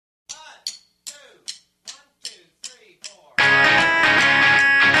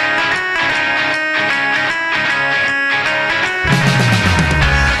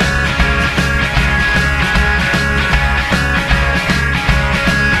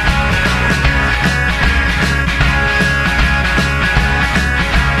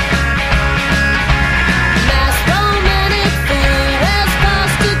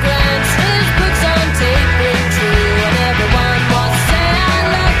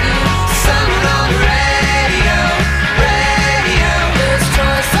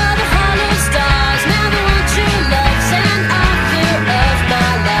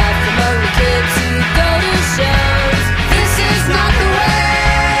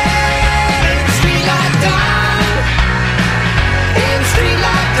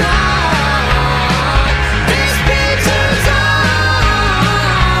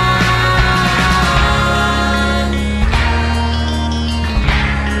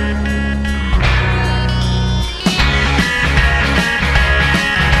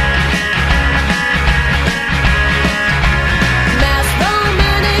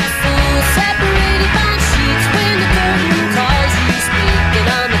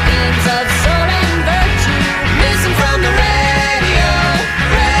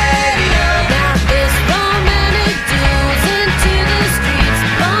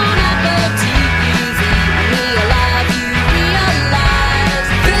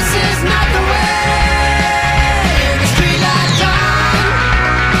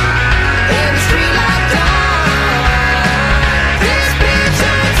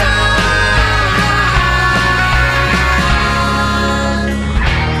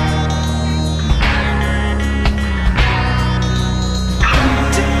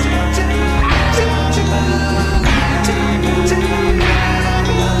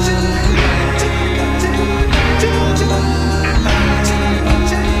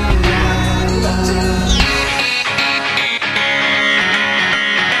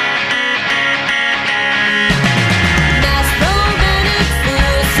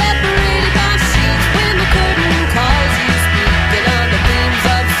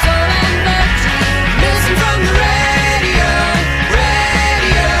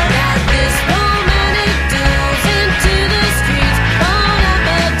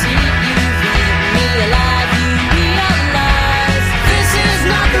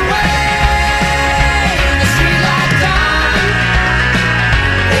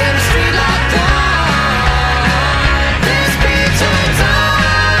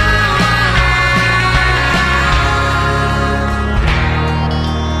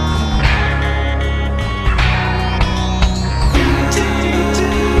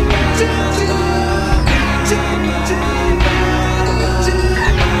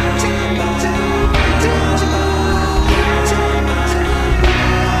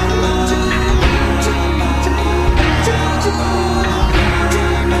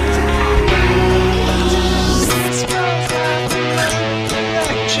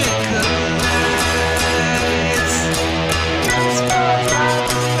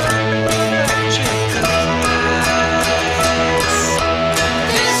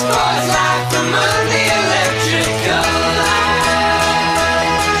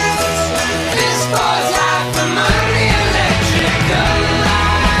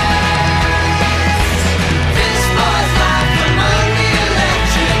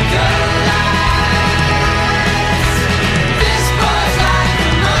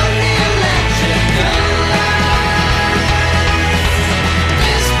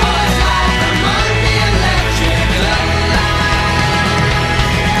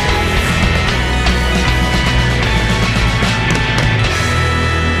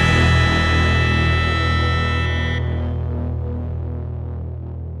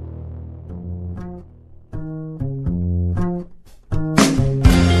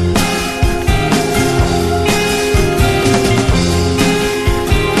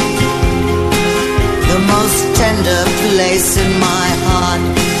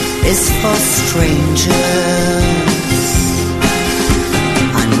is for strangers.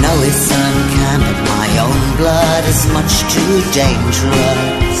 I know it's unkind, but my own blood is much too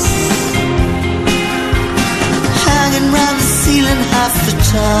dangerous. Hanging round the ceiling half the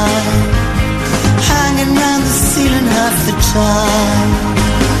time, hanging round the ceiling half the time.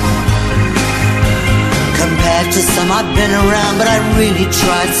 Compared to some I've been around, but I really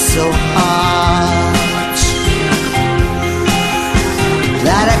tried so hard.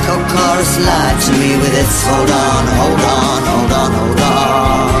 That echo chorus lied to me with its hold on, hold on, hold on, hold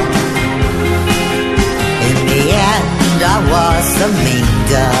on. In the end I was a mean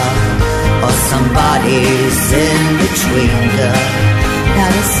girl, or somebody's in between girl.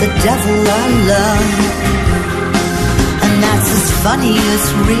 Now it's the devil I love, and that's as funny as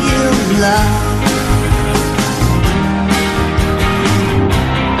real love.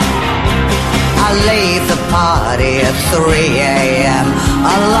 I leave the party at 3 a.m.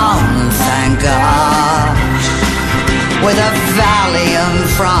 alone, thank God, with a Valium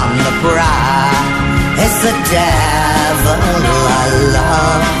from the bra. It's the devil I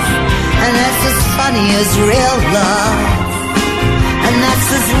love, and that's as funny as real love, and that's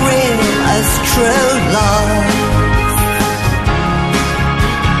as real as true love.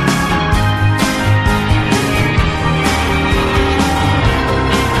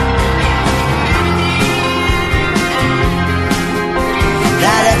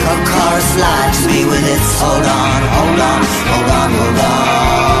 That echo chorus lied to me with its hold on, hold on, hold on, hold on.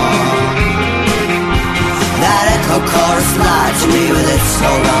 That echo chorus lied to me with its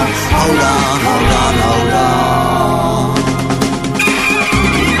hold on, hold on, hold on, hold on.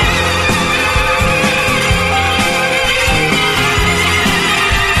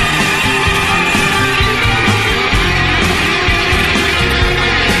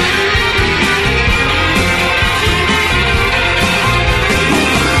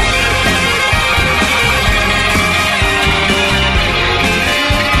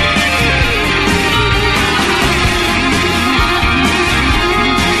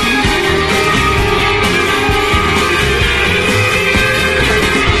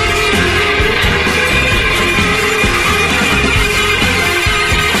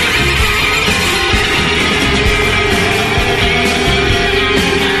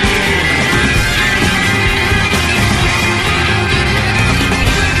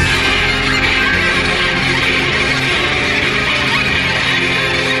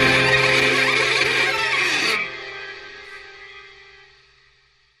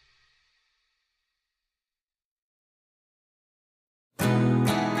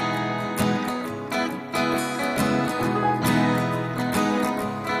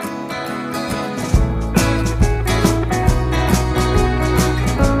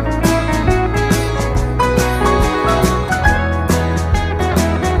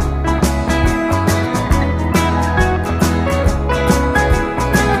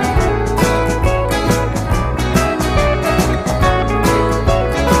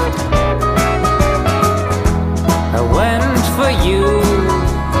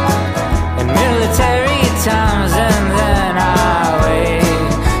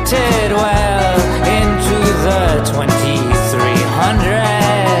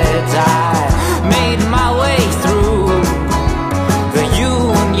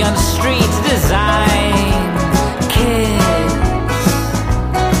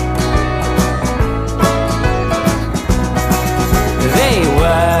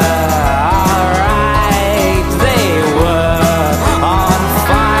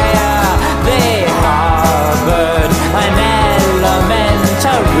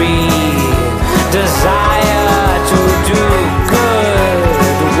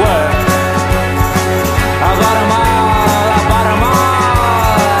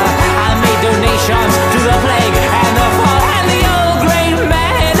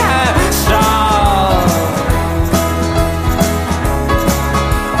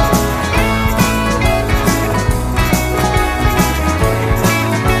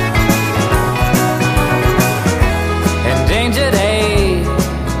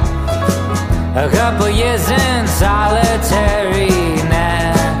 A couple years in solitary,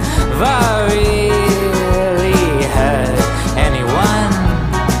 never really hurt anyone.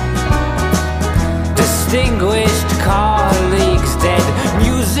 Distinguished colleagues dead,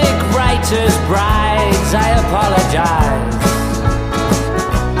 music writers, brides, I apologize.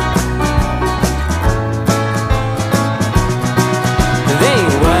 They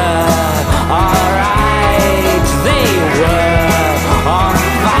were alright, they were on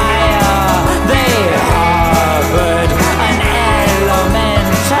fire, they harbored an elementary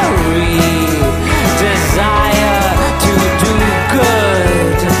desire to do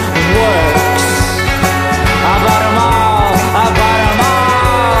good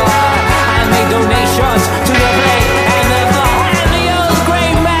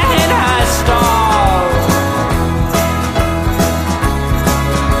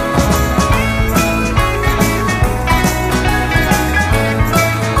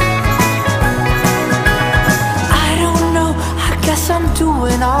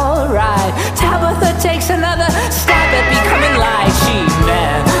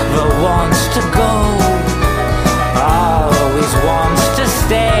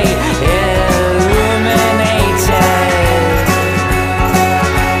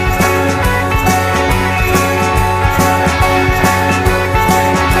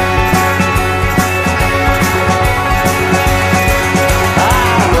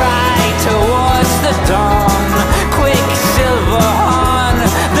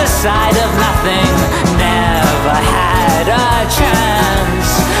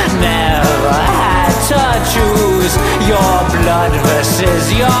your blood versus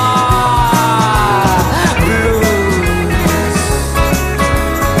your blues.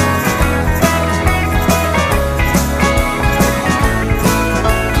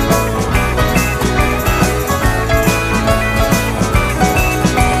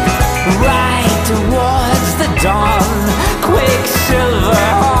 Right towards the dawn, quicksilver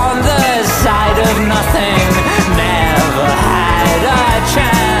on the side of nothing. Never had a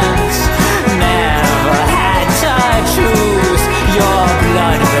chance, never had to choose your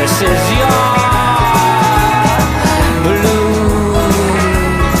blood versus your blues.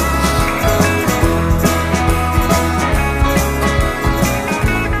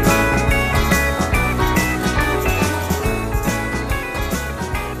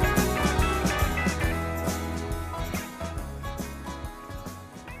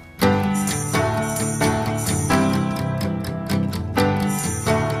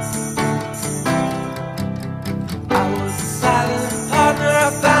 I was a silent partner,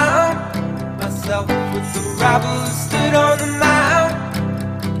 I found myself with the rabble who stood on the mound.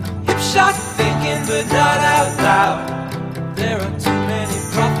 Hip shot thinking, but not out loud. There are too many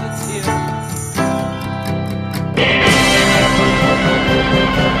prophets here.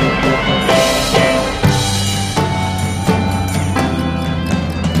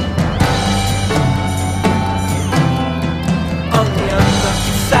 On the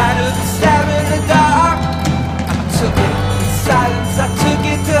unlucky side of the stab in the dark, I took it in silence, I took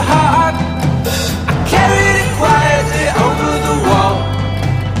it to heart. I carried it quietly over the wall.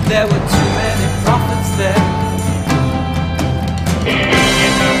 There were too many prophets there.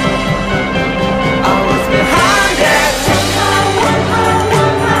 I was behind it.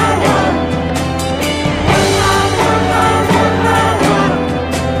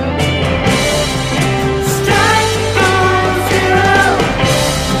 Strike on zero.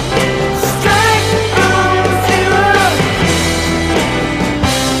 Strike on zero.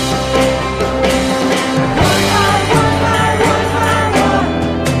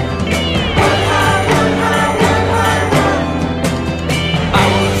 I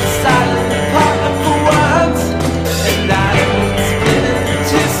was a silent partner for once, and I split into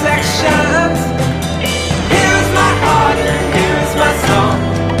two sections. Here is my heart and here is my song.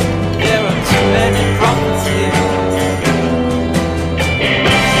 There are too many prophets here.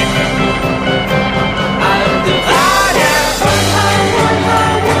 I'm divided.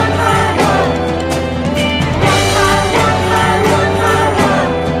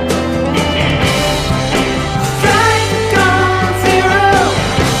 Strike on zero.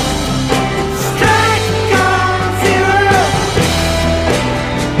 Strike on zero.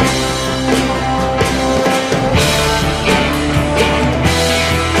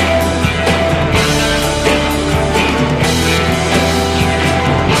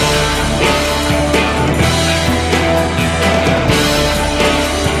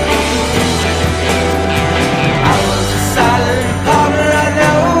 I was a silent partner, I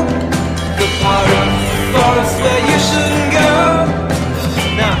know. The part of the forest where you shouldn't go.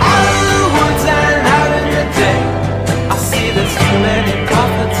 Now out of the woods and out in the day, I see there's too many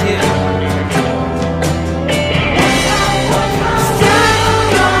prophets here.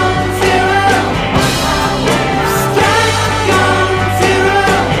 Strike on zero. Strike on zero.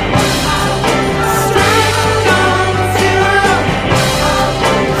 Strike on zero.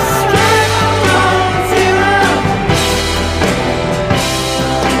 Strike on zero.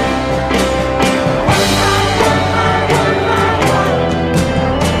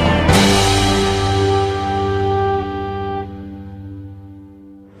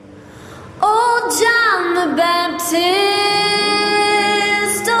 Oh, John the Baptist,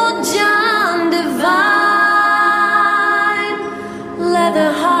 oh, John divine,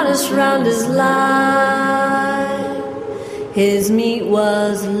 leather harness round his line. His meat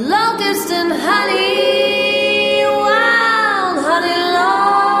was locust and honey, wild honey,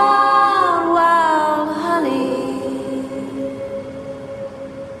 Lord, wild honey.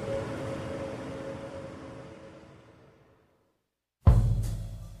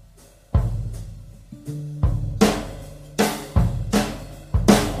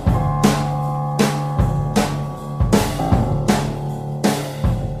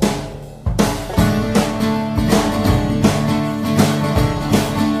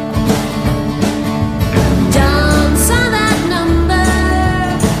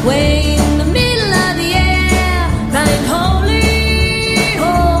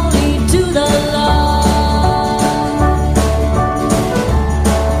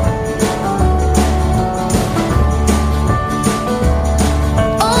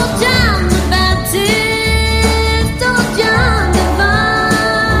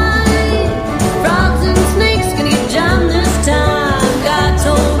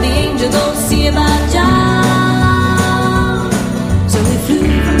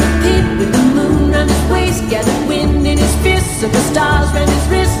 his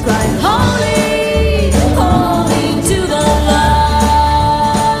wrist, crying, holy, holy to the Lord.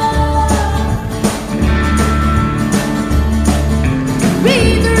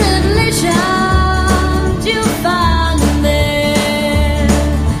 Read the Revelations, you'll find them there.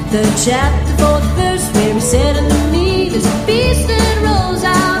 The chapter 4th verse where he said unto me, there's a beast that rolls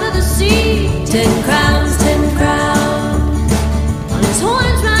out of the sea. 10 crowns, 10 crowns. On his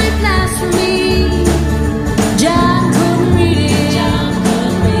horns right blasphemy. John couldn't read it. John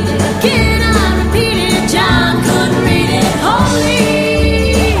couldn't read it. Again I repeat it. John couldn't read it.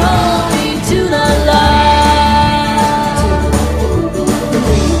 Holy, holy to the Lord.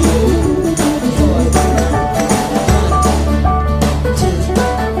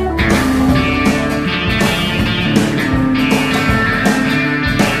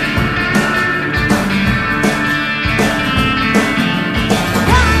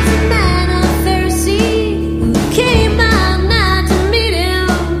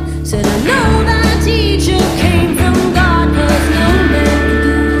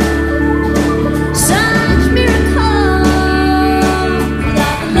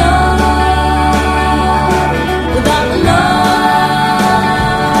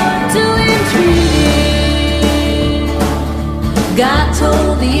 God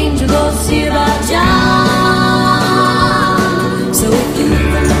told the angel, go see about John. So he flew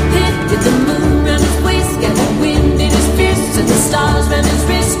from the pit with the moon round his waist, got the wind in his fist and the stars round his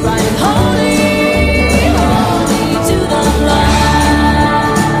wrist, crying, holy, holy to the Lord.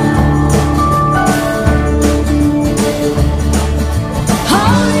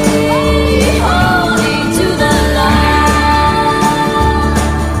 Holy, holy to the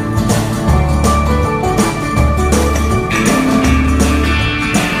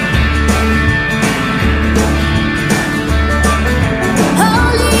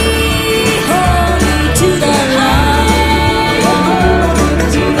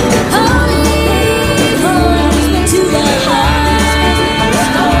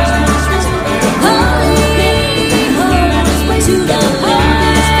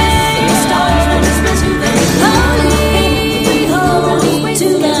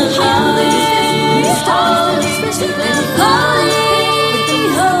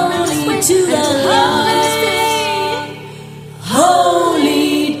Holy,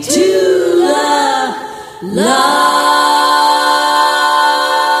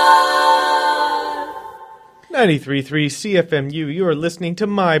 93.3 CFMU, you are listening to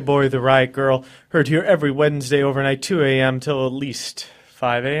My Boy the Riot Girl, heard here every Wednesday overnight, 2 a.m. till at least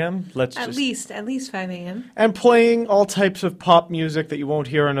 5 a.m. At least 5 a.m. And playing all types of pop music that you won't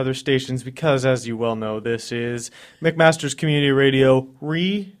hear on other stations because, as you well know, this is McMaster's Community Radio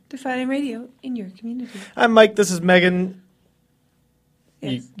Defining radio in your community. I'm Mike, this is Megan.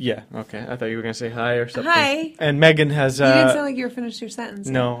 Yes. Yeah, okay. I thought you were going to say hi or something. Hi. And Megan has... You didn't sound like you were finished your sentence.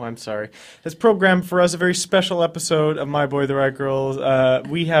 No, I'm sorry. Has programmed for us a very special episode of My Boy the Riot Girl.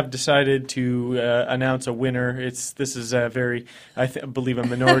 We have decided to announce a winner. This is a very, I believe, a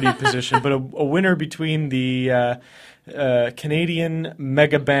minority position, but a winner between the Canadian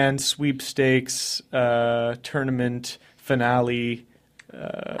Mega Band Sweepstakes Tournament Finale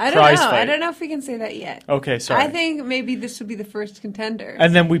prize fight. I don't know if we can say that yet. Okay, sorry. I think maybe this would be the first contender.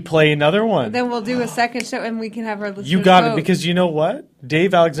 And then we play another one. Then we'll do a second show and we can have our listeners You got vote. it, because you know what?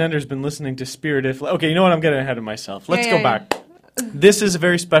 Dave Alexander's been listening to Spirit If... Okay, you know what? I'm getting ahead of myself. Let's go back. This is a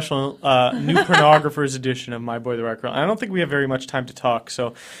very special new pornographers edition of My Boy the Riot Girl. I don't think we have very much time to talk,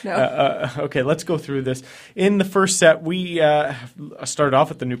 so... No. Okay, let's go through this. In the first set, we started off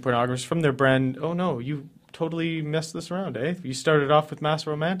with the new pornographers from their brand... Oh, no, you... totally messed this around, eh? You started off with Mass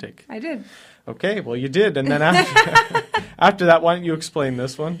Romantic. I did. Okay, well, you did. And then after that, why don't you explain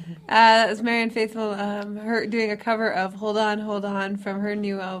this one? That was Marianne Faithfull, her doing a cover of Hold On from her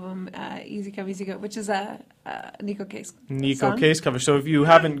new album, Easy Come, Easy Go, which is a Nico Case Nico Case cover. So if you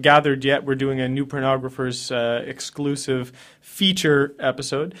haven't gathered yet, we're doing a New Pornographers exclusive feature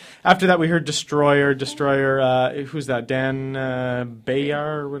episode. After that, we heard Destroyer. Who's that? Dan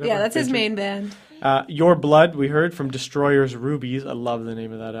Bayar or whatever? Yeah, that's his main band. Your Blood, we heard from Destroyer's Rubies. I love the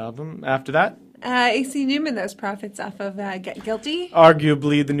name of that album. After that? AC Newman, those Prophets off of Get Guilty.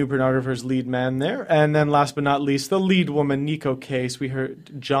 Arguably the New Pornographer's lead man there. And then last but not least, the lead woman, Nico Case. We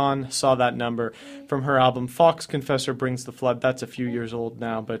heard John Saw That Number from her album Fox Confessor Brings the Flood. That's a few years old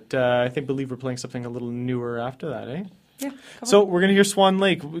now, but believe we're playing something a little newer after that, eh? Yeah. So we're going to hear Swan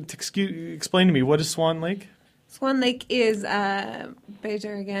Lake. Explain to me, what is Swan Lake? Swan Lake is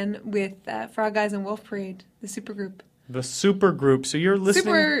Bejar again with Frog Eyes and Wolf Parade, the supergroup. The supergroup. So you're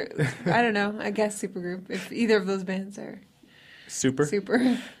listening... I don't know. I guess supergroup, if either of those bands are... Super.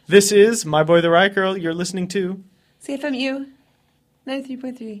 Super. This is My Boy the Riot Girl. You're listening to... CFMU.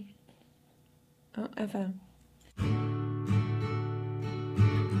 93.3. Oh, FM.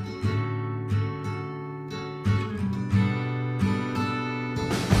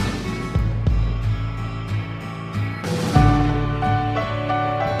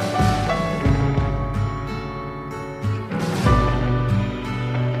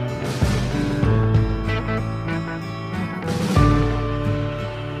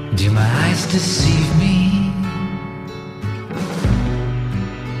 Do my eyes deceive me?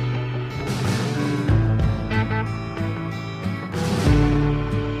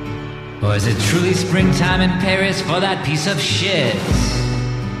 Or is it truly springtime in Paris for that piece of shit?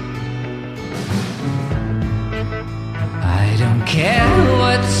 I don't care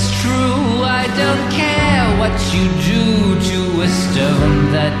what's true, I don't care what you do to a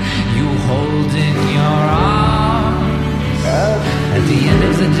stone that you hold in your arms. At the end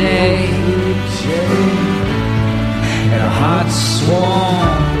of the day, and a hot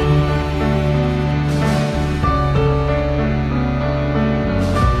swarm.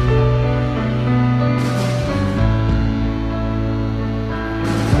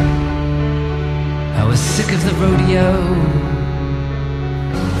 I was sick of the rodeo.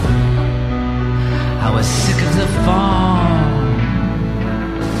 I was sick of the farm.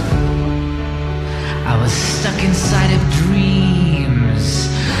 I was stuck inside of dreams,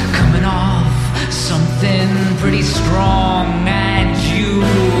 coming off something pretty strong. And you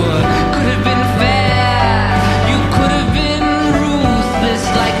could have been fair, you could have been ruthless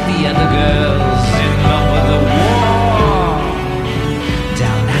like the other girls in love with the war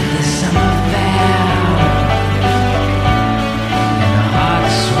down at the summer fair in a hot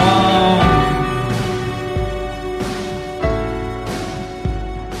swamp.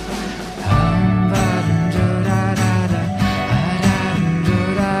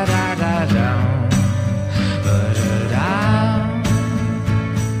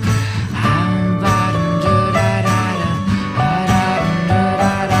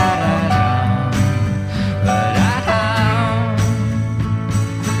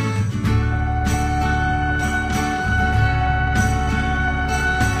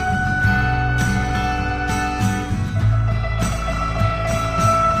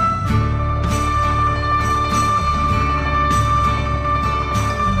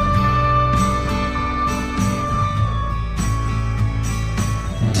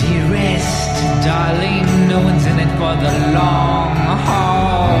 Darling, no one's in it for the long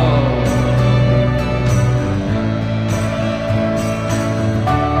haul.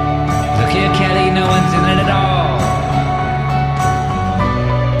 Look here, Kelly, no one's in it at all.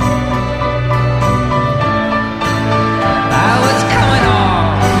 I was coming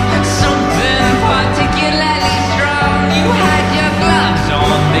off something particularly strong. You had your gloves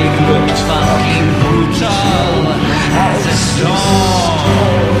on, they looked fucking brutal as a storm.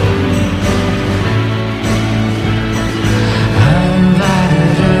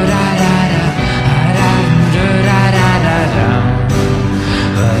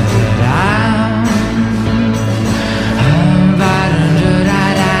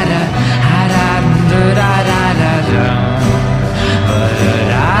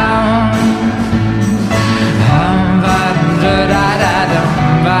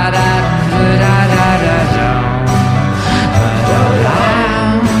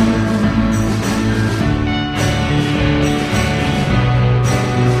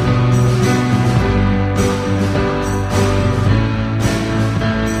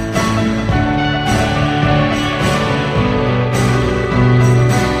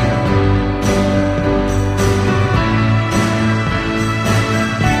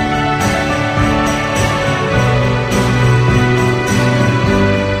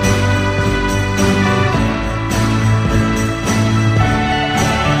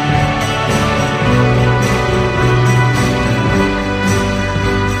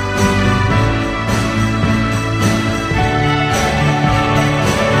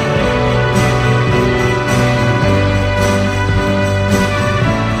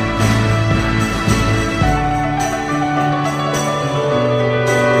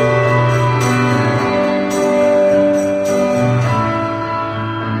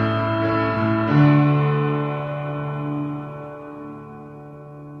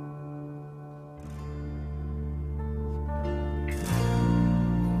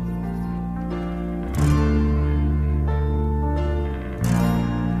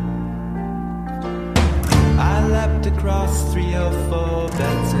 across 3 or 4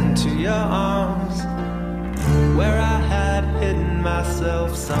 beds into your arms, where I had hidden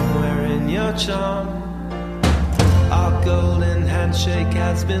myself somewhere in your charm. Our golden handshake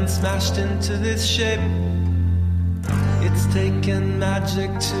has been smashed into this shape. It's taken magic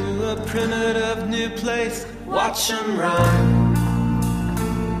to a primitive new place. Watch 'em run,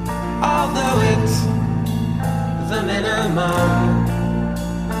 although it's the minimum.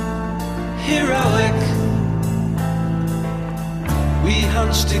 Heroic, we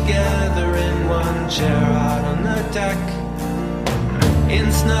hunched together in one chair out on the deck,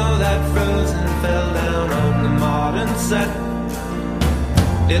 in snow that froze and fell down on the modern set.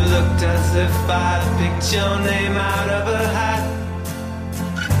 It looked as if I picked your name out of a hat.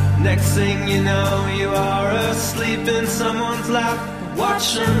 Next thing you know, you are asleep in someone's lap. Watch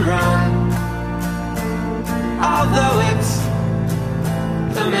 'em run, although it's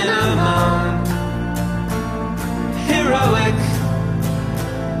the minimum. Heroic,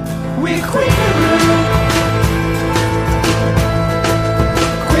 we quit the room,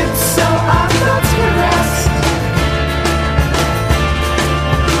 quit so our thoughts can rest.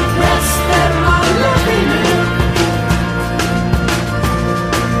 Rest them on loving you.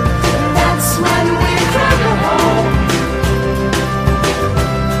 That's when we crack a hole,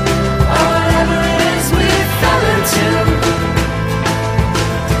 or whatever it is we fell into.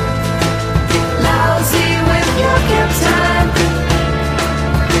 Lousy with your kept time.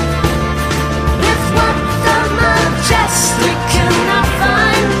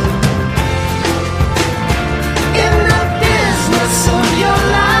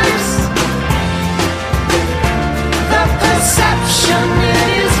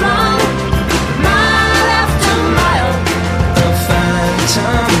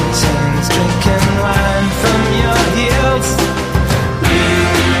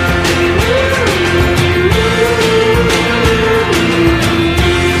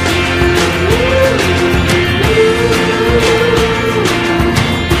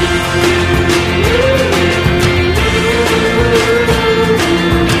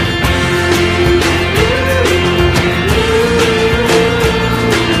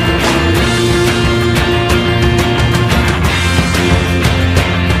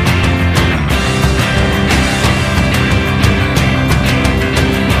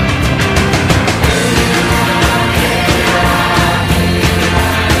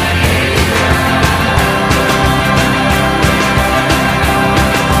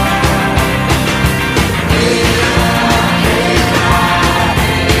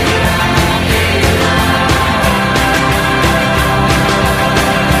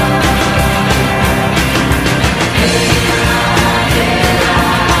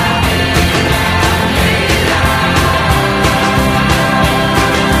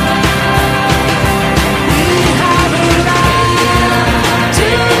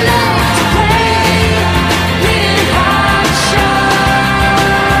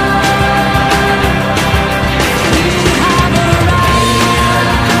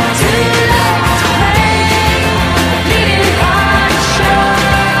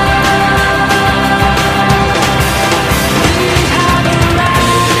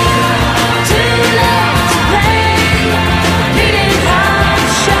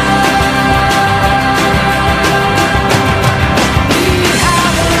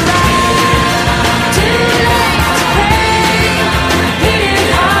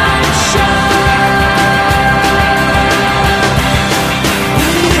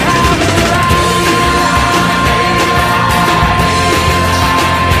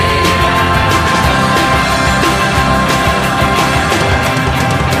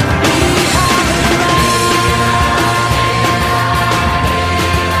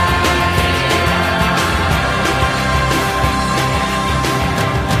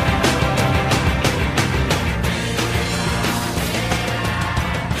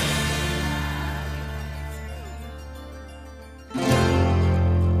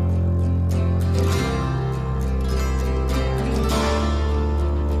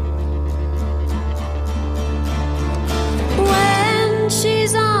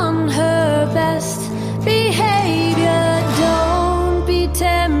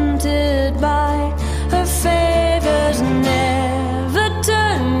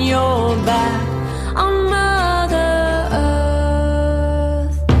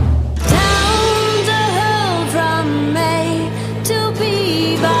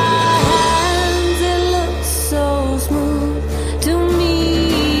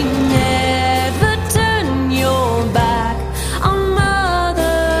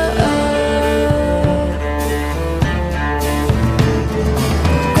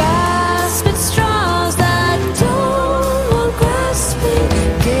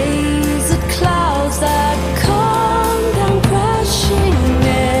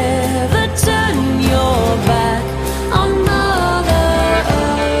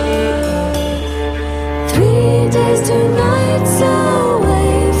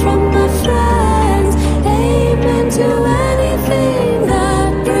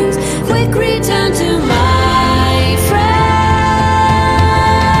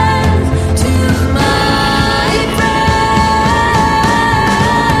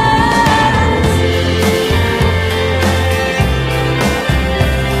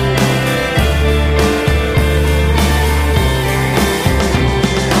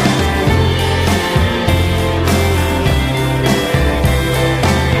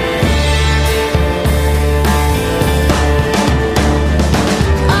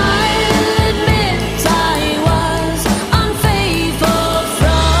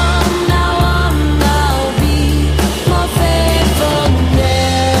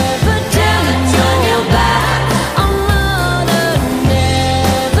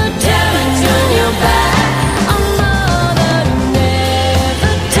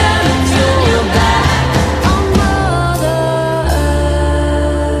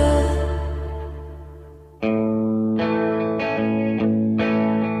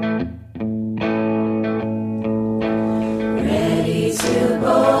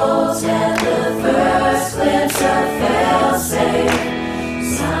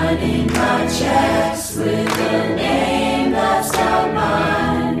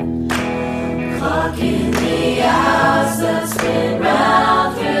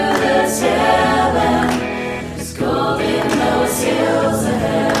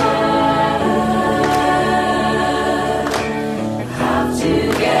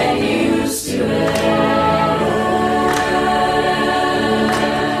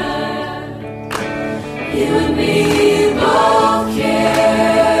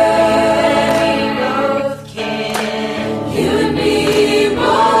 You and me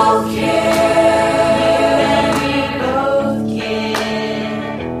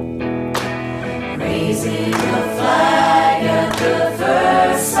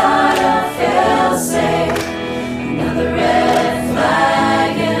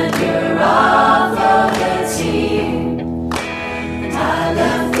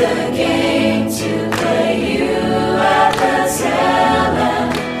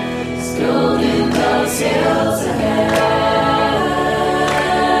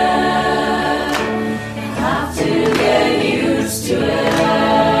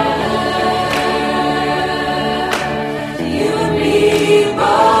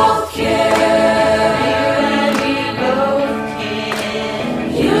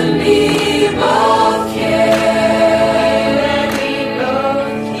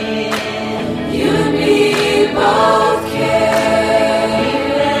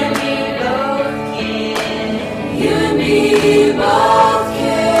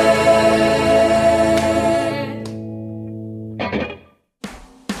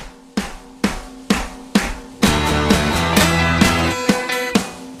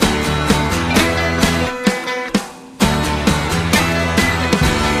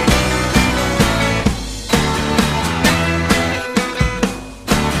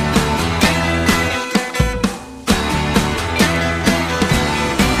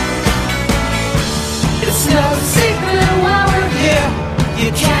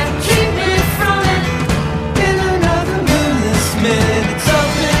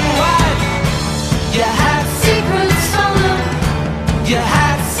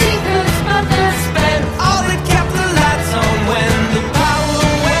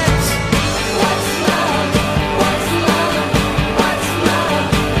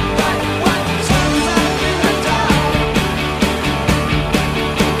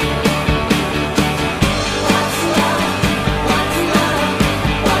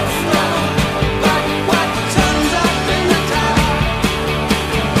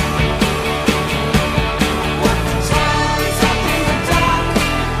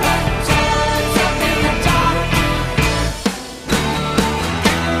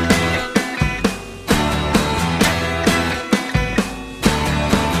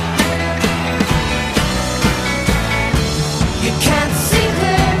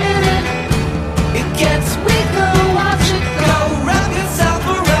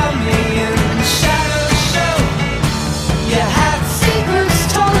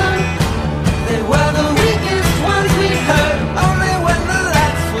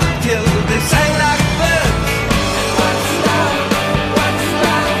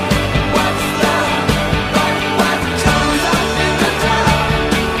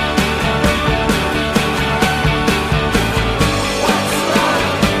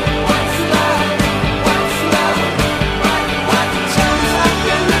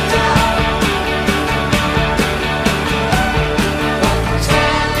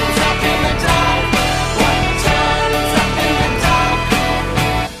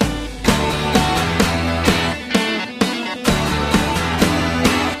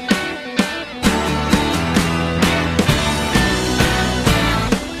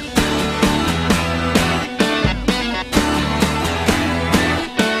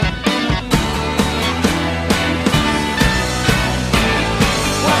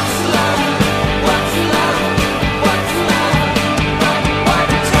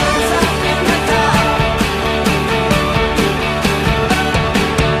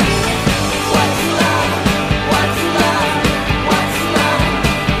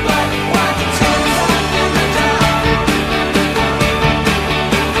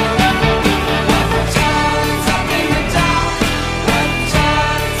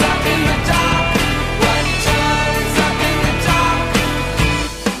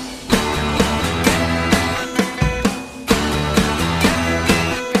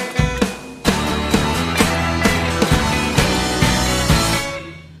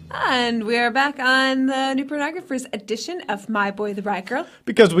And we are back on the New Pornographers edition of My Boy the Riot Girl.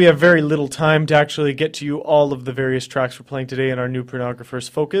 Because we have very little time to actually get to you all of the various tracks we're playing today in our New Pornographers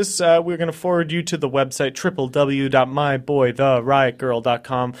focus, we're going to forward you to the website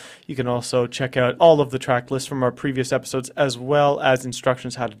www.myboytheriotgirl.com. You can also check out all of the track lists from our previous episodes as well as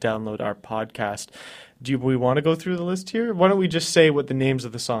instructions how to download our podcast. Do we want to go through the list here? Why don't we just say what the names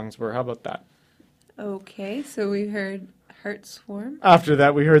of the songs were? How about that? Okay, so we heard Heart Swarm. After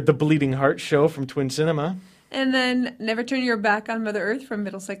that, we heard The Bleeding Heart Show from Twin Cinema. And then Never Turn Your Back on Mother Earth from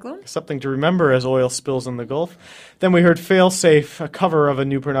Middle Cyclone. Something to remember as oil spills in the Gulf. Then we heard Fail Safe, a cover of a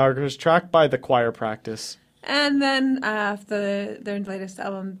New Pornographers track by The Choir Practice. And then their latest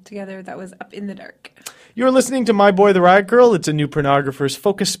album together, that was Up in the Dark. You're listening to My Boy the Riot Girl. It's a New Pornographers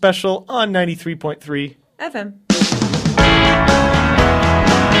focus special on 93.3 FM.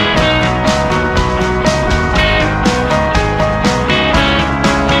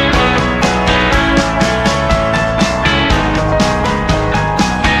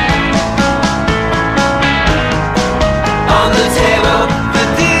 On the table, the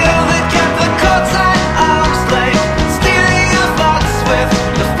deal that kept the courtside arms length, stealing your thoughts with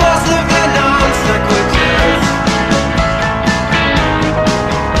the force of your non-sequiturs.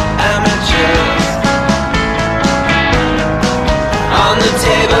 Amateurs. On the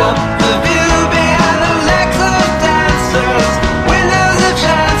table, the view behind the legs of dancers, windows of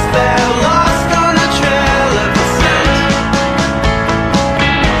chance, they're lost on the trail of the scent.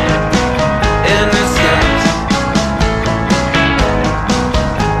 Innocent.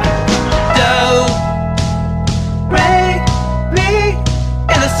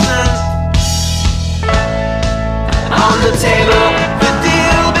 On the table, the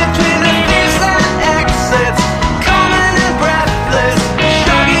deal between the thieves and exits, common and breathless,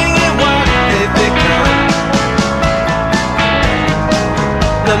 shrugging at what they've become.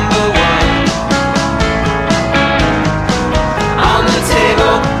 Number one. On the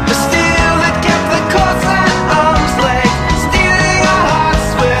table, the steel that kept the course at arm's length, stealing our hearts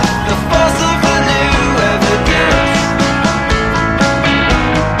with the force of the new evidence.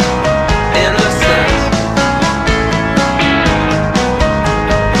 Innocent.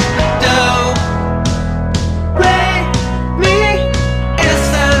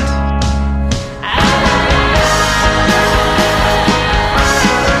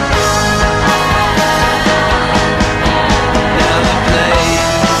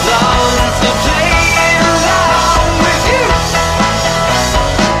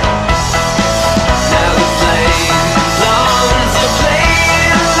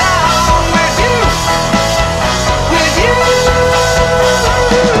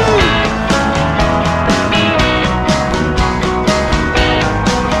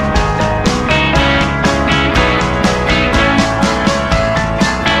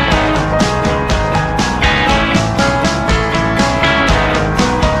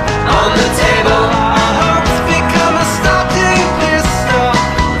 On the table, our hopes become a starting pistol.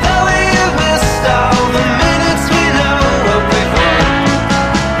 Though we have missed all the minutes, we know what we've won.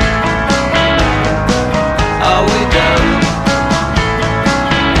 Are we done?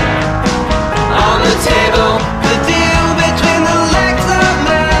 On the table, the deal between the legs of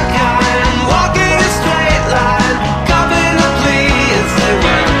mankind, walking a straight line, copying the plea as they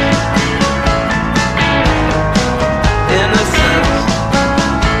went. Innocent.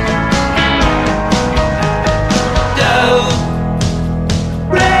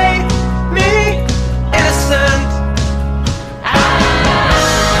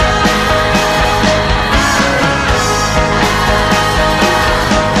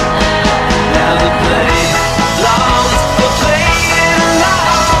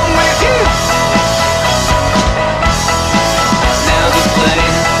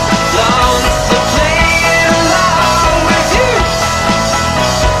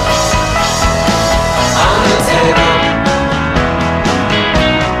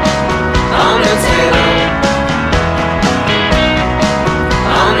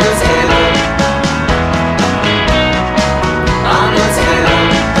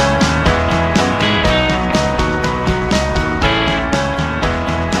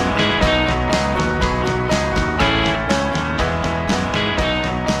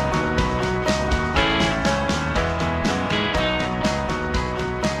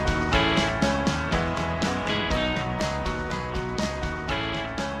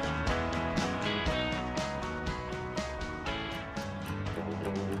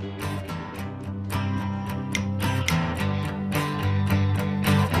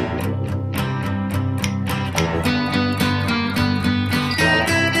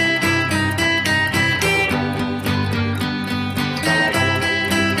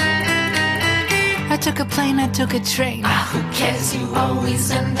 took a plane, I took a train. Who cares? You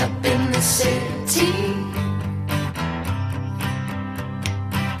always end up in the city.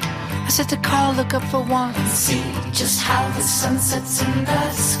 I set the car, look up for one. See just how the sun sets in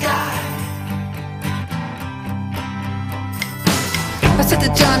the sky. I said to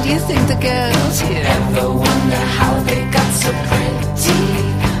John, do you think the girls here Ever wonder how they got so pretty?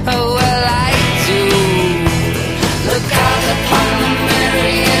 Oh, well, I do. Look out upon the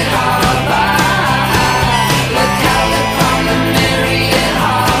Marion Harbor. Look out upon the Marion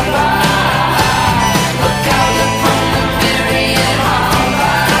Harbor. Look out upon the Marion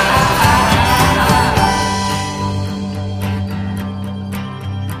Harbor.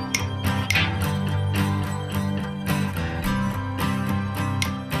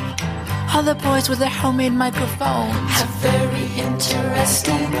 All the boys with their homemade microphones Have very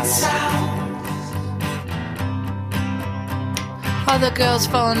interesting sounds. all the girls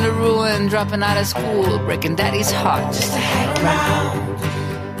falling to ruin, dropping out of school, breaking daddy's heart just to hang around.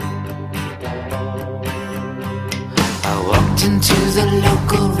 I walked into the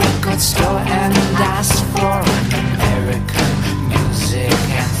local record store and asked for an American music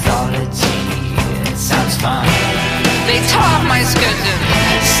anthology. It sounds fun. They tore off my skirt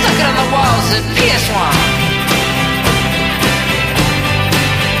and stuck it on the walls at PS1.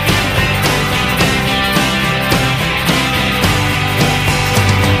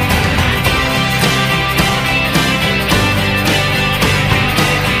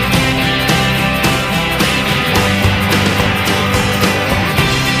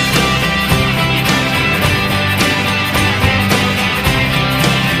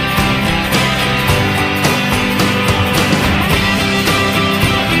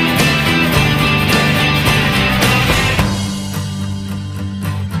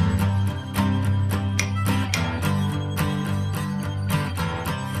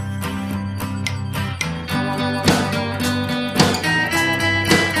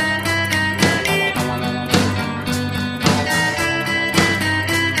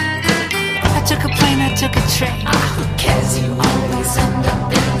 Took a train. Who cares? You always end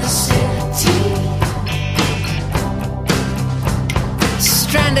up in the city.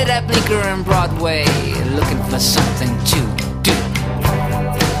 Stranded at Bleecker and Broadway, looking for something to do.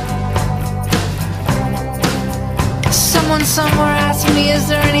 Someone somewhere asked me, is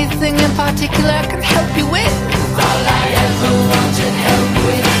there anything in particular I can help you with? All I ever wanted help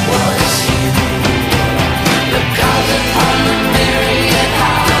with was you. Look out upon the Marion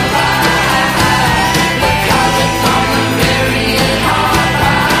Harbor. Look out upon the Marion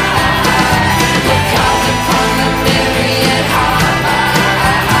Harbor. Look out upon the Marion Harbor.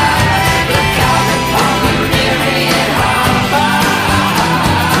 Look out upon the Marion Harbor.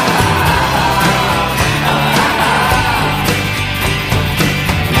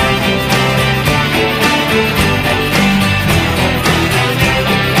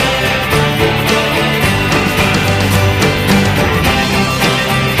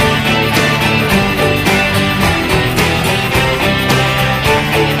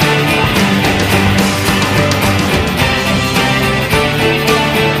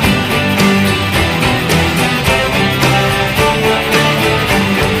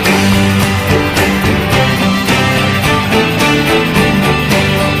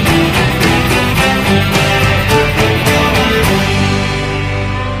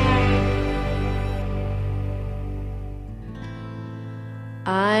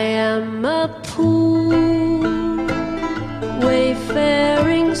 I am a poor,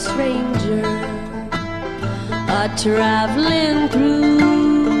 wayfaring stranger, a traveling through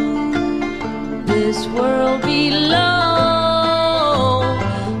this world below.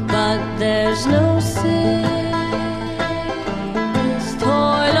 But there's no sickness,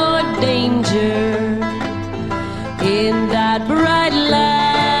 toil, or danger in that bright land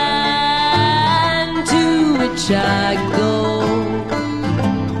to which I go.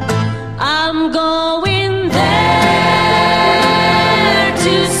 I'm going there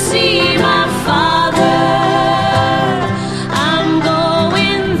to see my father. I'm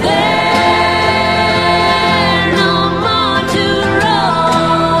going there, no more to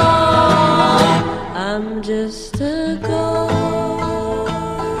roam. I'm just a girl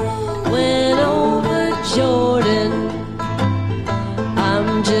went over Jordan.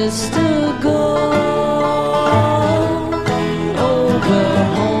 I'm just a girl over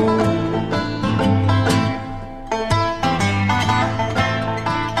home.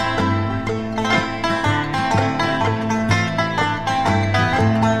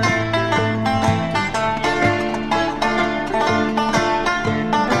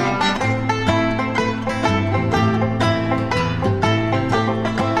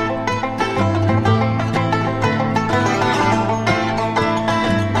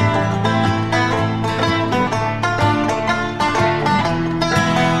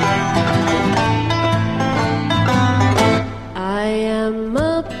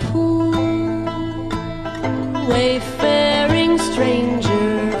 wayfaring stranger,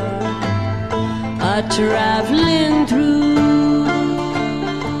 traveling through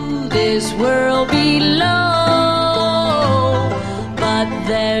this world below, but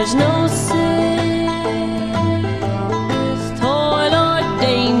there's no sickness, toil or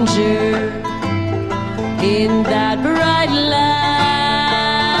danger in that bright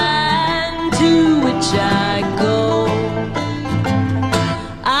land to which I go.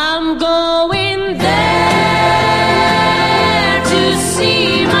 I'm going there to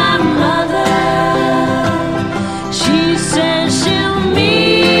see my mother. She says she'll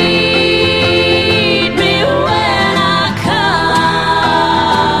meet me when I come.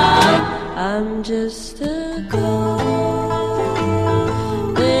 I'm just a going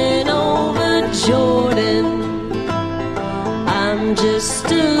over Jordan. I'm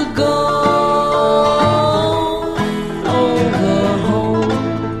just a going over home.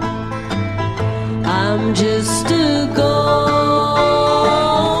 I'm just a going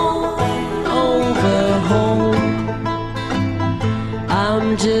over home.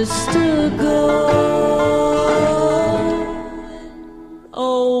 I'm just a going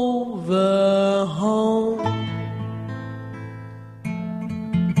over home.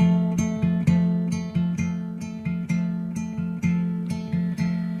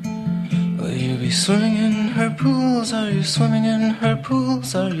 Will you be swimming in her pools? Are you swimming in her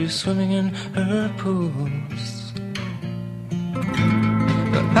pools? Are you swimming in her pools?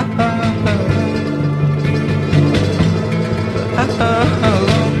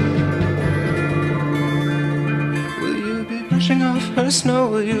 Will you be brushing off her snow?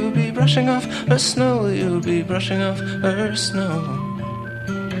 Will you be brushing off her snow? Will you be brushing off her snow?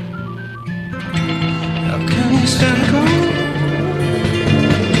 How can you stand cold?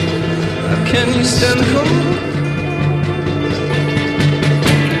 Can you stand the cold?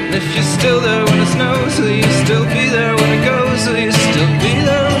 If you're still there when it snows, will you still be there when it goes? Will you still be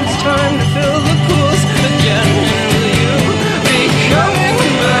there when it's time to fill the pools again? And will you be coming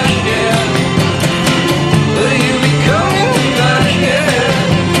back here? Will you be coming back here?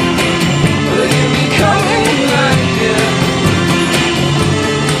 Will you be coming back here?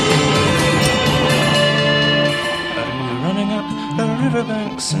 Are you running up the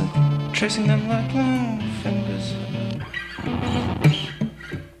riverbanks and tracing them like long fingers?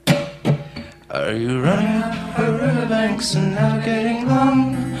 Are you running up the riverbanks and navigating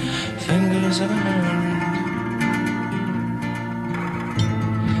long fingers of a hand?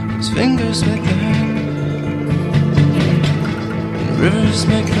 These fingers make the hand, and rivers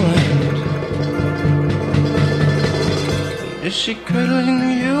make the land. Is she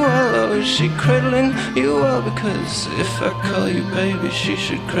cradling you well? Oh, is she cradling you well? Because if I call you baby, she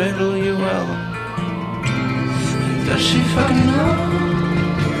should cradle you well. Does she fucking know?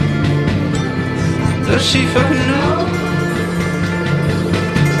 Does she fucking know?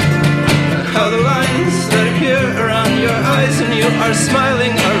 How the lines that appear around your eyes and you are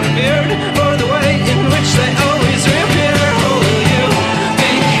smiling are revered, or the way in which they always reappear. Oh, will you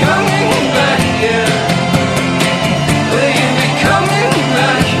be coming back here? Will you be coming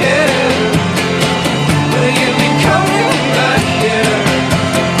back here? Will you be coming back here?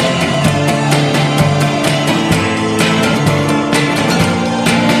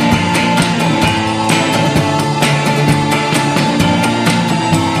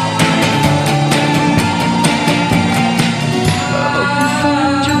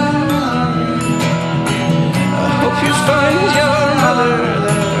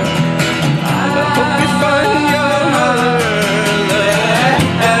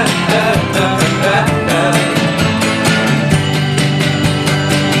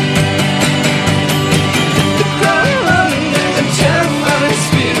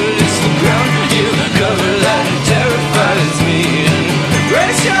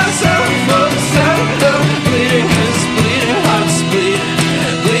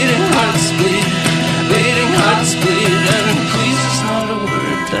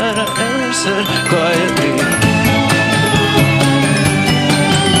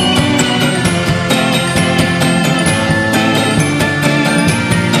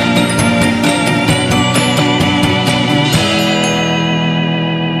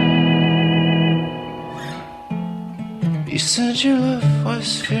 You said your love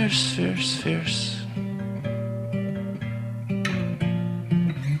was fierce, fierce, fierce.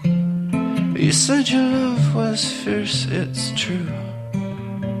 You said your love was fierce, it's true.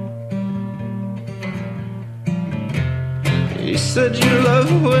 You said your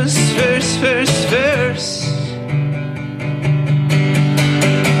love was fierce, fierce, fierce.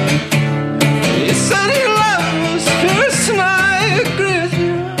 You said your love was fierce, and I agree with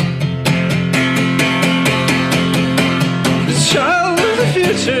you.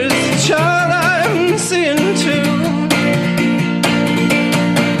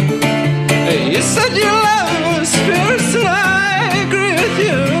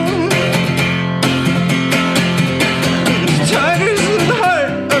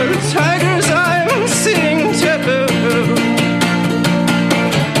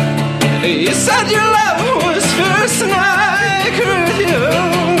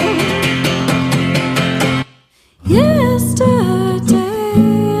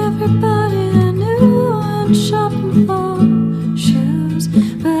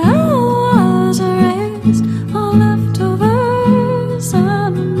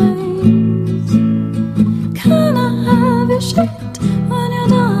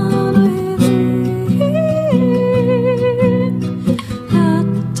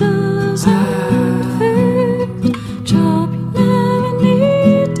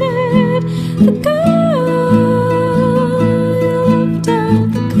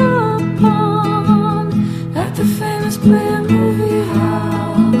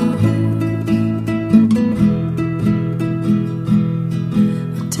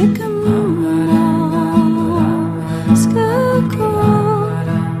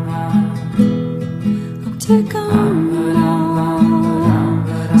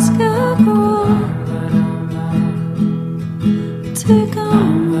 Take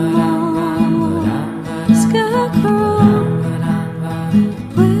on scarecrow,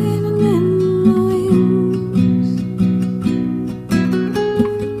 waiting in the wings.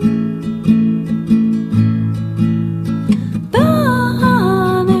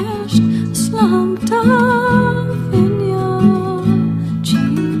 Banished, slumped off in your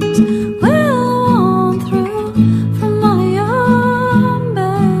jeans. Will on through from my own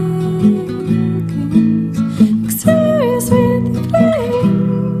beggings. Serious with your flames.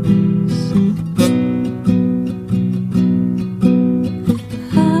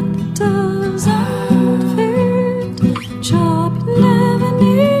 That doesn't fit. Job you never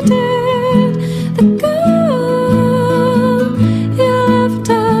needed. The girl you left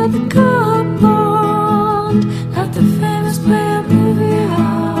at the car pond at the famous Player Movie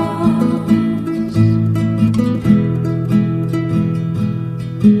House.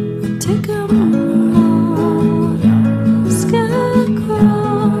 Take a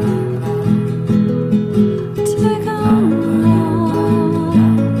scarecrow. Take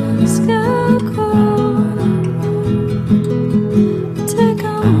a scarecrow. Take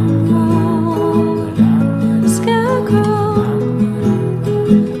a scarecrow.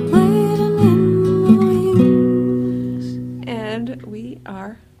 Waiting in the wings. And we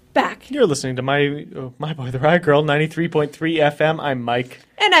are back. You're listening to My Boy the Riot Girl, 93.3 FM. I'm Mike.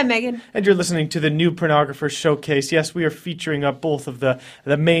 And I'm Megan. And you're listening to the New Pornographer Showcase. Yes, we are featuring up both of the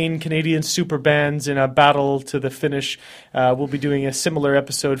main Canadian super bands in a battle to the finish. We'll be doing a similar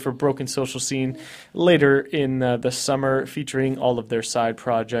episode for Broken Social Scene later in the summer, featuring all of their side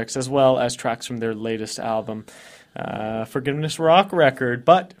projects, as well as tracks from their latest album, Forgiveness Rock record.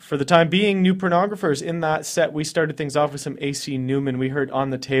 But for the time being, New Pornographers. In that set, we started things off with some A.C. Newman. We heard On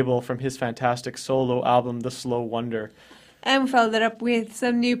the Table from his fantastic solo album, The Slow Wonder. And we followed it up with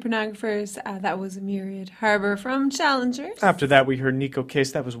some new pornographers. That was Myriad Harbor from Challengers. After that, we heard Nico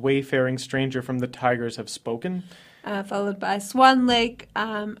Case. That was Wayfaring Stranger from The Tigers Have Spoken. Followed by Swan Lake,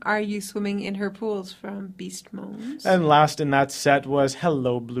 Are You Swimming in Her Pools from Beast Moans. And last in that set was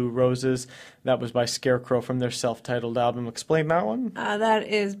Hello Blue Roses. That was by Scarecrow from their self-titled album. Explain that one. That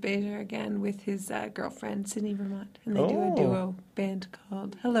is Beja again with his girlfriend, Sydney Vermont. And they do a duo band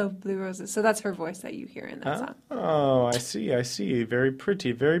called Hello Blue Roses. So that's her voice that you hear in that song. Oh, I see. Very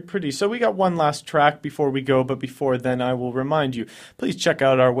pretty, very pretty. So we got one last track before we go, but before then I will remind you, please check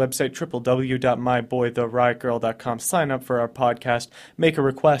out our website, www.myboytheriotgirl.com. Sign up for our podcast. Make a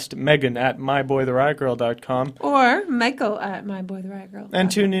request, Megan at myboytheriotgirl.com. Or Michael at myboytheriotgirl.com.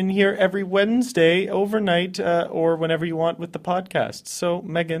 And tune in here every Wednesday overnight or whenever you want with the podcast. So,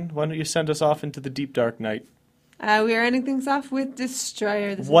 Megan, why don't you send us off into the deep dark night? We are ending things off with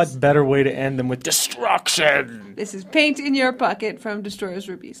Destroyer. What better way to end than with destruction? This is Paint in Your Pocket from Destroyer's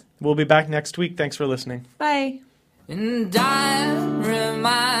Rubies. We'll be back next week. Thanks for listening. Bye. And I'm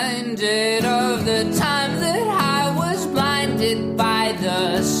reminded of the time that I was blinded by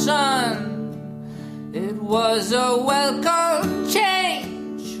the sun. It was a welcome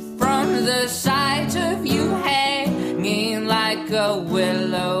change from the sight of you hanging like a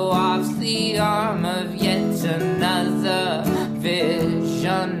willow off the arm of yet another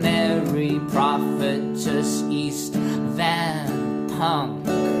visionary prophetess, East Van Punk.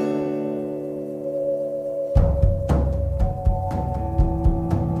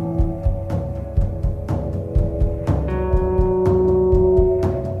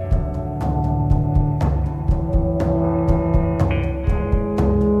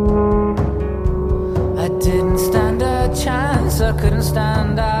 I couldn't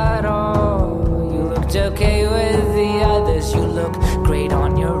stand at all. You looked okay with the others. You look great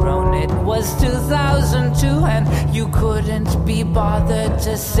on your own. It was 2002 and you couldn't be bothered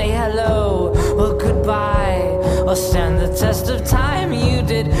to say hello or goodbye or stand the test of time. You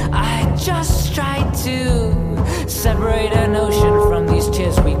did. I just tried to separate an ocean from these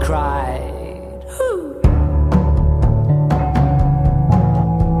tears we cried. Whew.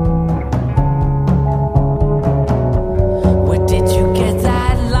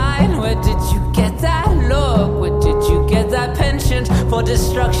 For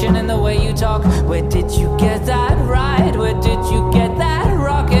destruction in the way you talk. Where did you get that ride? Where did you get that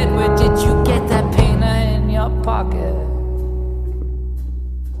rocket? Where did you get that painter in your pocket?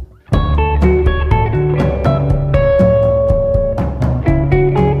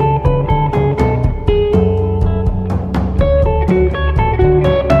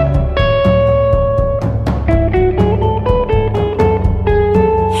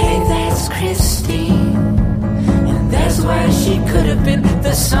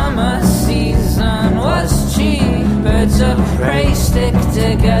 The summer season was cheap. Birds of prey stick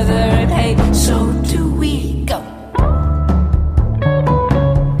together, and hey, so do we. Go.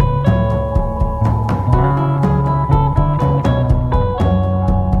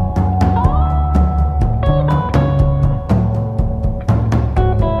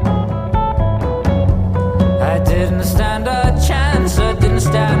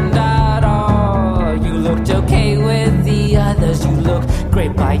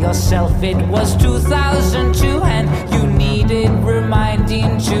 great by yourself. It was 2002 and you needed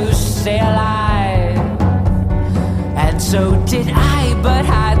reminding to stay alive. And so did I, but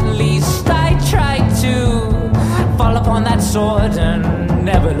at least I tried to fall upon that sword and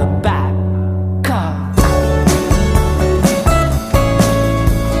never look back.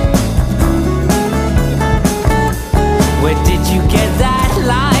 Where did you get that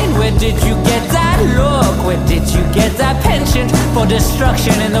line? Where did you get that look? Where did you get that penchant for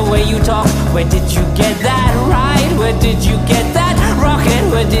destruction in the way you talk? Where did you get that ride? Where did you get that rocket?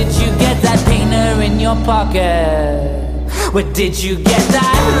 Where did you get that painter in your pocket? Where did you get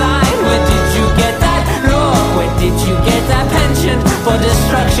that line? Where did you get that look? Where did you get that penchant for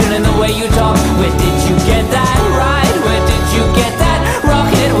destruction in the way you talk? Where did you get that ride? Where did you get that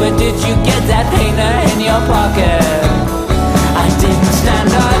rocket? Where did you get that painter in your pocket?